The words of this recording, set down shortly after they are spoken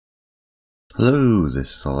Hello,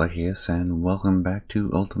 this is Alexius, and welcome back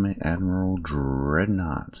to Ultimate Admiral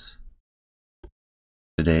Dreadnoughts.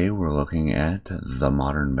 Today we're looking at the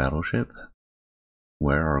modern battleship,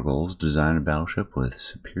 where our goal is to design a battleship with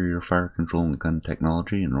superior fire control and gun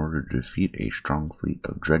technology in order to defeat a strong fleet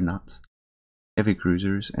of dreadnoughts, heavy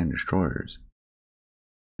cruisers, and destroyers.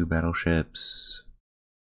 2 battleships,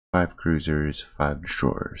 5 cruisers, 5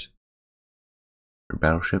 destroyers. Your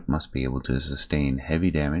battleship must be able to sustain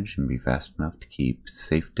heavy damage and be fast enough to keep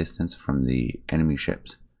safe distance from the enemy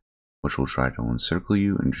ships, which will try to encircle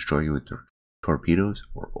you and destroy you with their torpedoes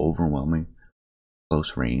or overwhelming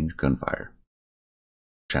close-range gunfire.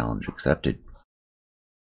 Challenge accepted.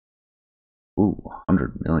 Ooh,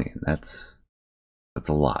 100 million. That's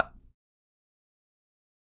a lot.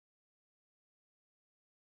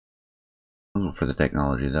 A little for the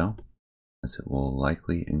technology though, as it will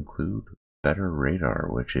likely include better radar,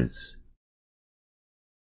 which is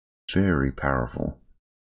very powerful.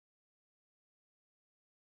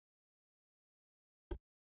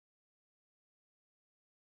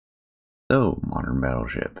 So, modern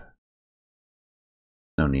battleship.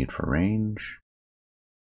 No need for range.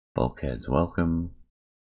 Bulkheads welcome.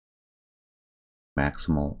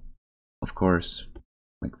 Maximal. Of course,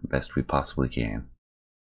 make the best we possibly can.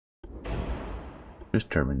 Just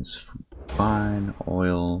turbines fine,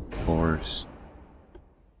 oil, force,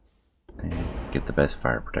 and get the best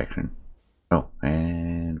fire protection. Oh,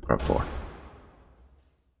 and grub 4.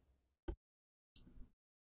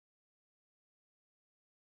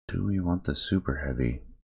 Do we want the super heavy?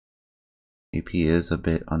 AP is a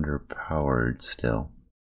bit underpowered still.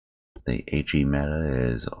 The HE meta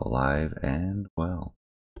is alive and well.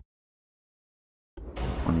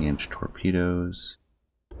 20-inch torpedoes.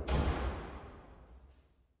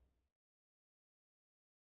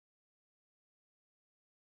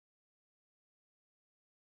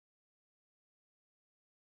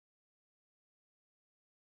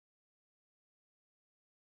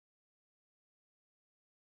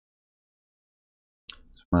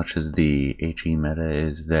 As much as the HE meta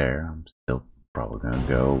is there, I'm still probably going to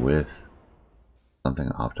go with something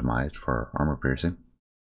optimized for armor piercing.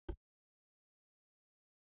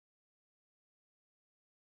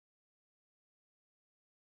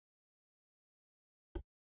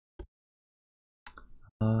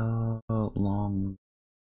 Long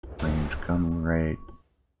range gun rate,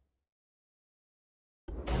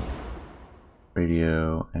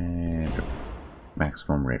 radio, and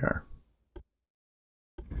maximum radar.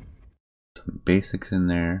 Some basics in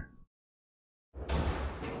there. Can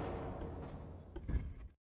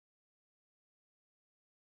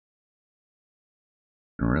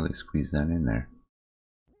really squeeze that in there.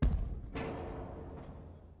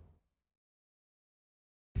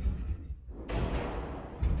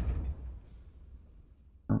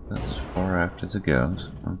 Oh, that's as far aft as it goes.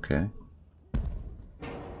 Okay.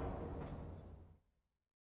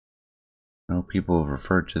 I know people have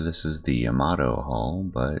referred to this as the Yamato hull,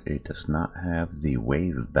 but it does not have the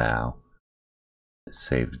wave bow. It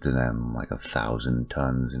saved them like 1,000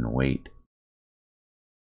 tons in weight.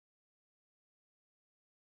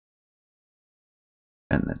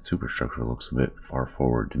 And that superstructure looks a bit far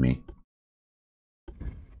forward to me.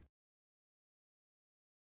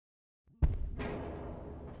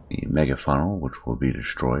 The mega funnel, which will be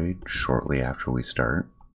destroyed shortly after we start.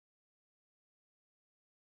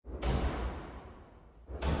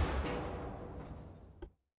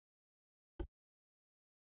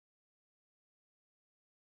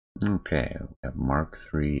 Okay, we have Mark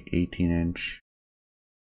III 18-inch,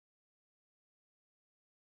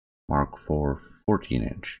 Mark IV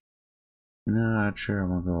 14-inch. Not sure I'm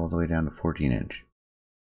going to go all the way down to 14-inch.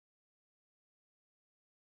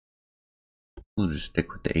 We'll just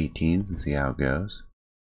stick with the 18s and see how it goes.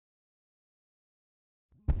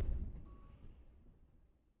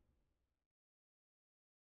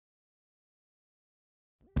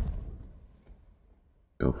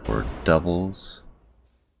 Go for doubles.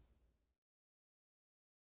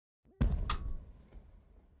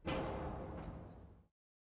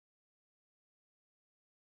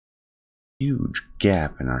 Huge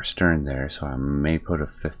gap in our stern there, so I may put a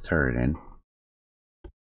 5th turret in.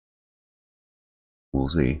 We'll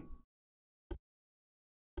see.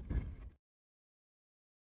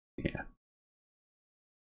 Yeah.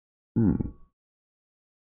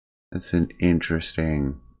 That's an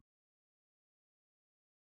interesting...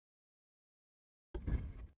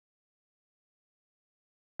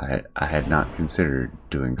 I had not considered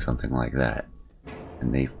doing something like that.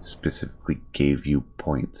 And they specifically gave you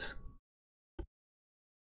points.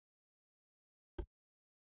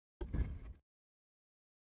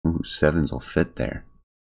 Ooh, 7s will fit there.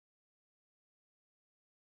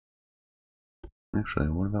 Actually,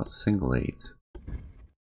 what about single eights?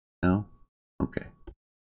 No? Okay.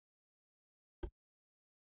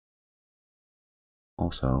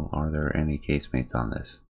 Also, are there any casemates on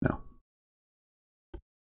this? No.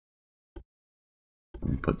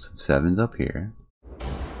 Put some 7s up here.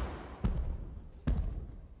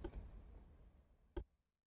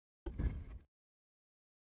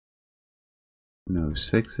 No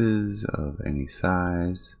 6s of any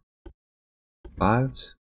size.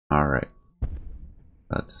 5s? Alright.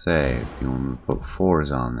 About to say, if you want to put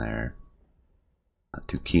 4s on there, not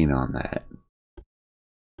too keen on that.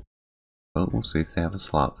 But we'll see if they have a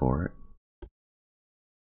slot for it.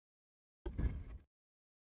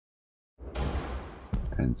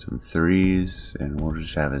 And some 3s, and we'll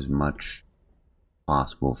just have as much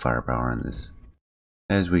possible firepower in this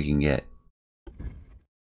as we can get.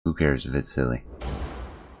 Who cares if it's silly?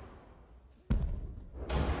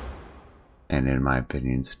 And in my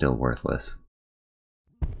opinion, still worthless.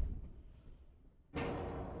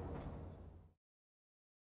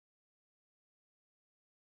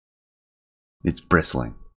 It's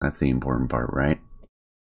bristling. That's the important part, right?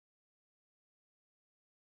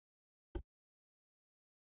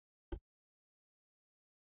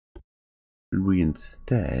 Should we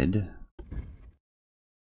instead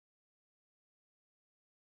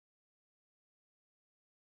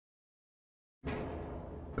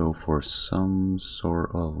go for some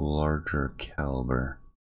sort of larger caliber?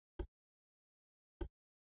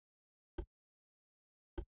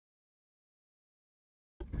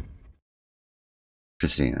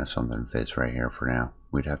 Just seeing if something fits right here for now.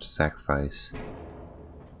 We'd have to sacrifice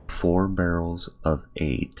 4 barrels of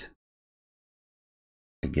 8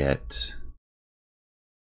 to get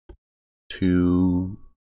 2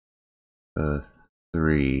 to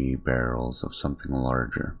 3 barrels of something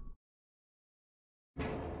larger.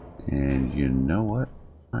 And you know what?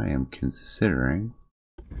 I am considering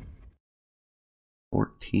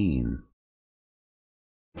 14.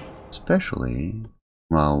 Especially,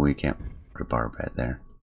 well, we can't put a bar bed there.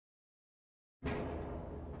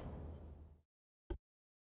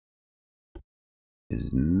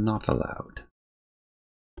 Is not allowed.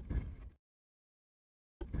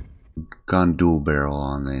 Gone dual barrel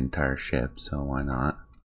on the entire ship, so why not?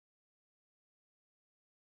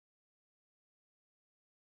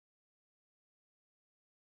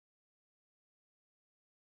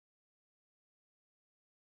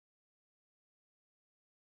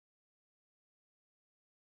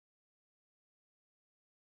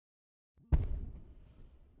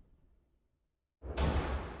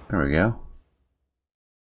 There we go.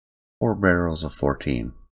 4 barrels of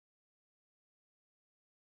 14.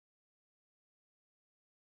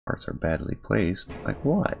 Parts are badly placed. Like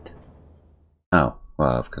what? Oh,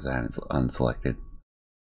 well, because I had it unselected.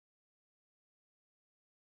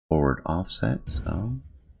 Forward offset, so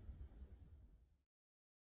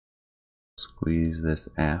squeeze this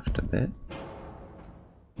aft a bit.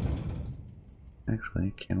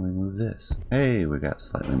 Actually, can we move this? Hey, we got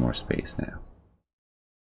slightly more space now.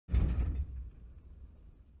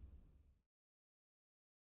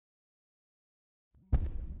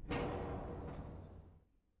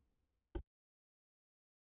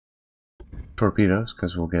 Torpedoes,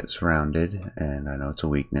 because we'll get surrounded, and I know it's a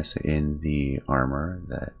weakness in the armor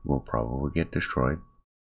that will probably get destroyed.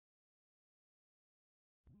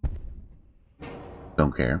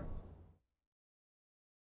 Don't care.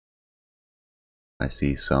 I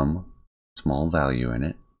see some small value in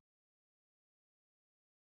it.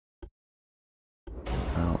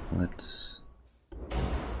 Well, let's...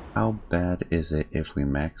 How bad is it if we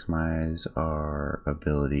maximize our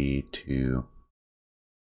ability to...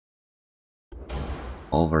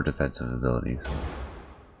 all of our defensive abilities?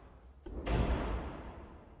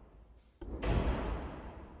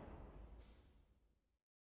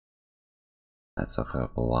 That sucks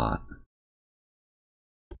up a lot.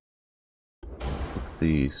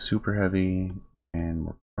 The super heavy, and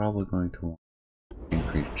we're probably going to want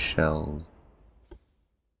increased shells.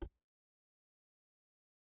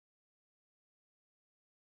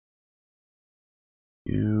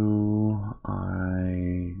 Do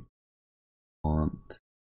I want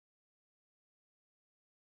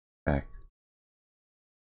back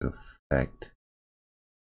to effect?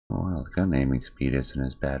 Well, the gun aiming speed isn't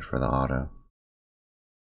as bad for the auto.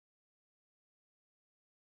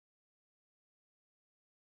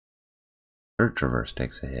 Third traverse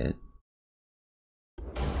takes a hit.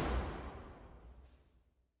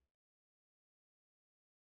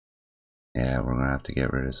 Yeah, we're gonna have to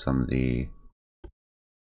get rid of some of the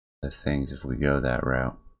things if we go that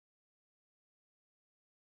route.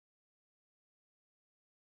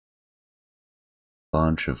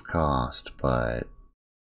 bunch of cost, but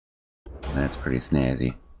that's pretty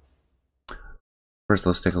snazzy. First,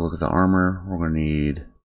 let's take a look at the armor. We're going to need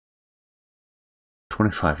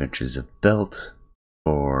 25 inches of belt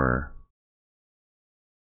for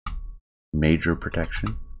major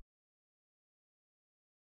protection.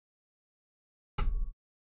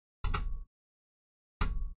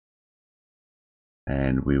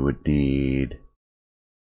 And we would need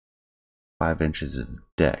 5 inches of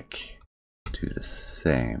deck to do the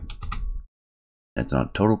same. That's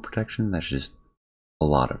not total protection, that's just a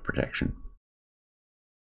lot of protection.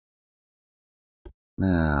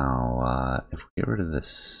 Now, if we get rid of the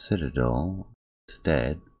citadel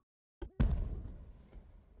instead,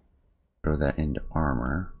 throw that into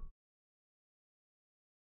armor.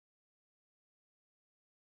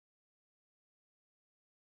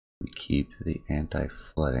 We keep the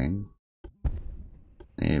anti-flooding.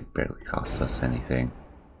 It barely costs us anything.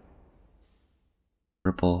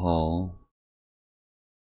 Triple hull.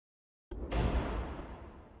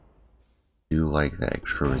 Do like the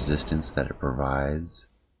extra resistance that it provides.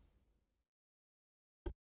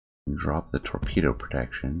 And drop the torpedo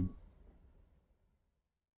protection.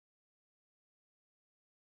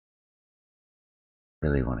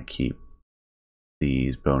 Really want to keep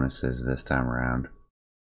these bonuses this time around.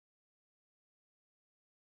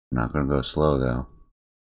 I'm not going to go slow though.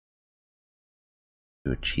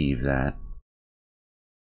 To achieve that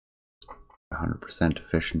 100%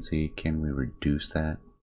 efficiency, can we reduce that?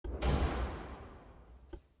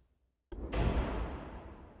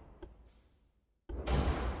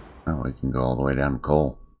 Oh, we can go all the way down to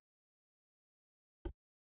coal.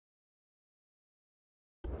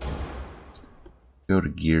 Go to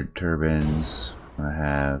geared turbines. I'm going to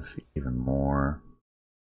have even more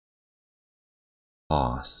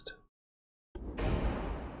cost.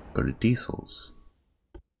 Go to diesels.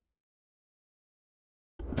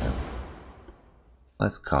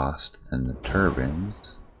 Less cost than the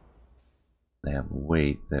turbines. They have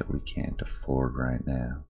weight that we can't afford right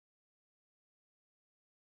now.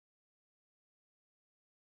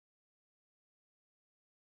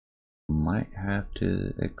 Might have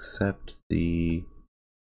to accept the...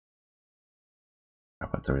 How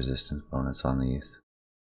about the resistance bonus on these?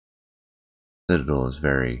 Citadel is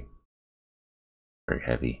very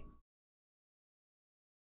heavy.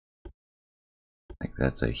 I think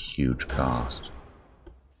that's a huge cost.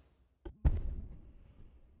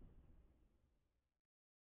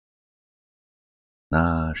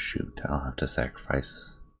 Ah, shoot, I'll have to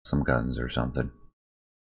sacrifice some guns or something.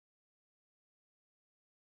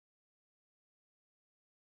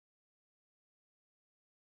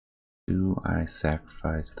 Do I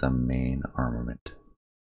sacrifice the main armament?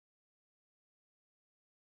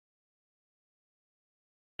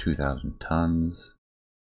 2,000 tons,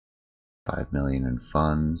 5 million in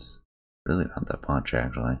funds. Really not that much,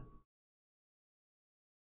 actually.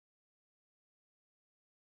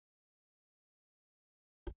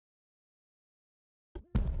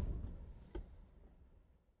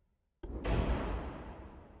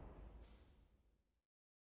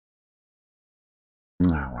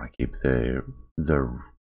 I want to keep the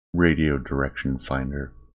radio direction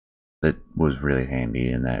finder that was really handy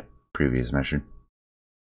in that previous mission.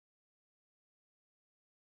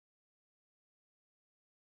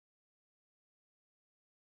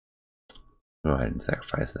 Go ahead and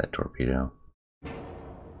sacrifice that torpedo.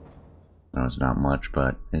 No, it's not much,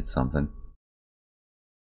 but it's something.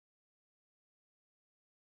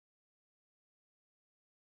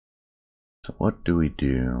 So what do we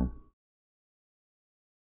do?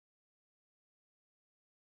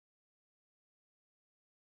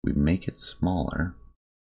 We make it smaller.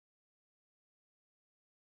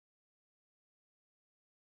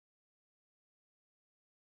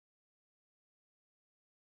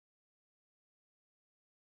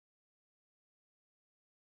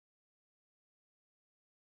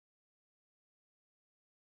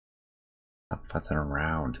 Stop futzing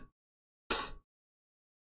around.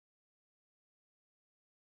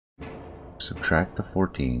 Subtract the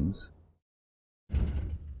 14s.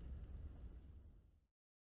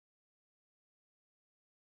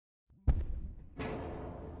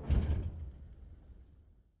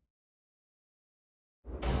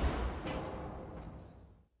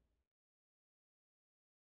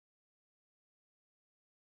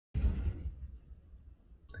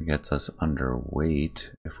 It gets us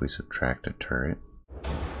underweight if we subtract a turret.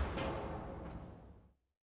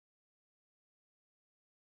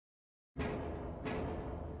 In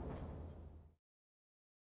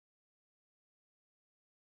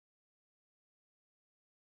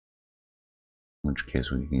which case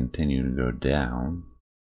we can continue to go down.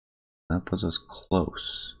 That puts us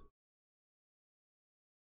close.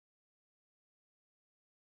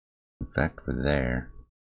 In fact, we're there.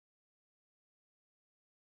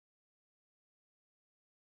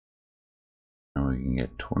 And we can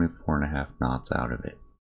get 24.5 knots out of it,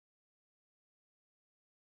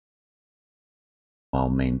 while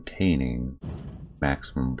maintaining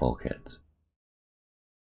maximum bulkheads.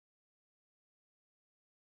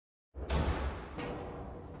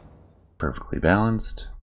 Perfectly balanced.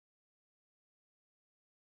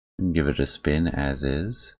 And give it a spin as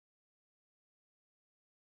is.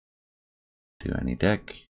 Do any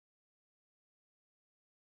deck.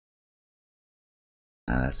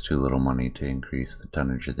 That's too little money to increase the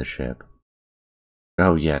tonnage of the ship.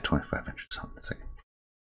 Oh yeah, 25 inches on the second.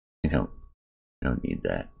 You don't need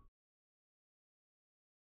that.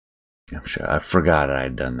 I'm sure I forgot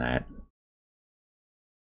I'd done that.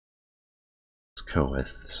 Let's go with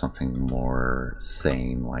something more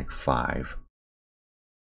sane, like 5.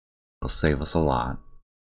 It'll save us a lot.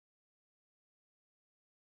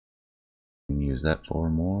 We can use that for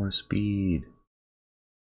more speed.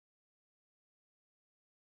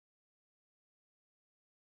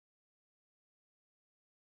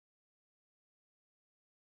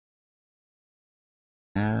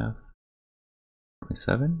 Half.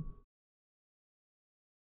 27?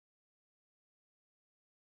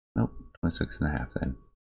 Nope, 26.5 then.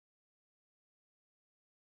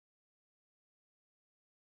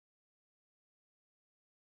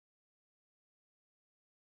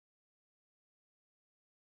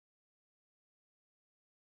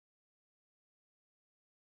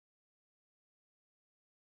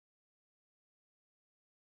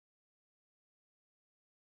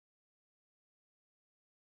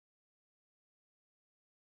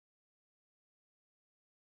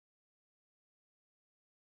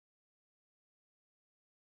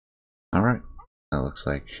 Alright, that looks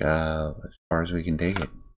like as far as we can take it.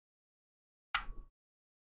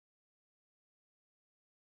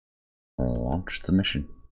 Launch the mission.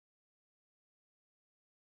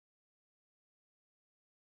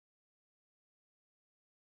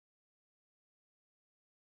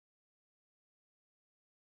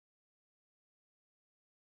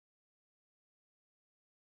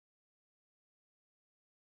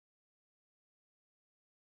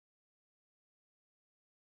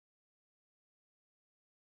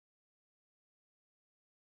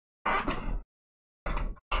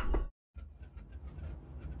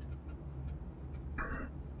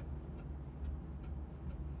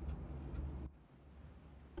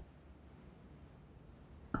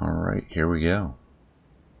 Alright, here we go.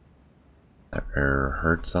 They're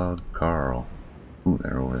Herzog Carl. Ooh,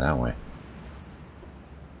 they're over that way.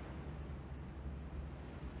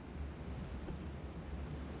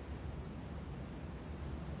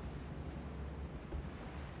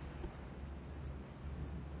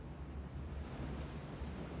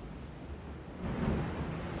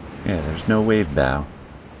 Yeah, there's no wave bow.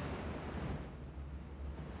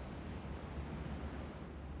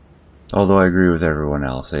 Although I agree with everyone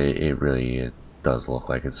else, it really does look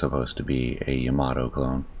like it's supposed to be a Yamato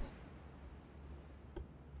clone.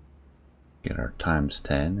 Get our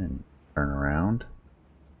 ×10 and turn around.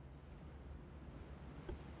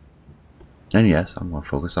 And yes, I'm going to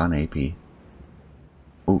focus on AP.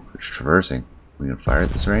 Ooh, it's traversing. We can fire at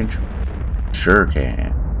this range? Sure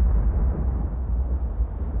can.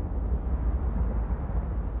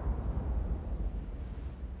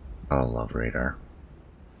 I love radar.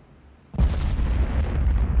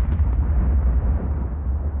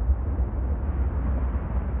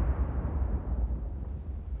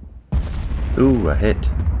 Ooh, a hit.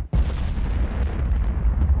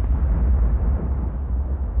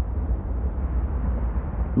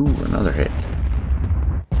 Ooh, another hit.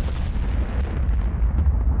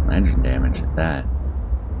 Engine damage at that.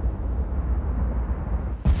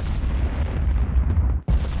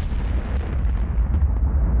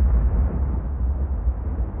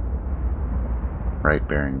 Right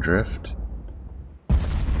bearing drift.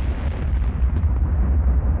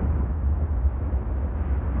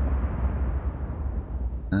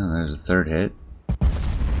 Oh, there's a third hit.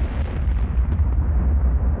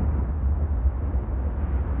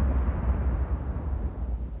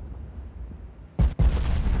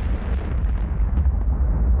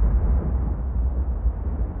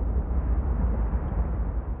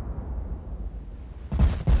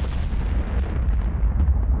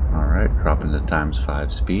 Dropping to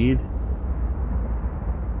 ×5 speed.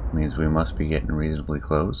 Means we must be getting reasonably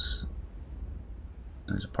close.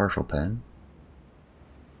 There's a partial pen.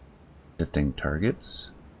 Shifting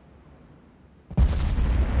targets.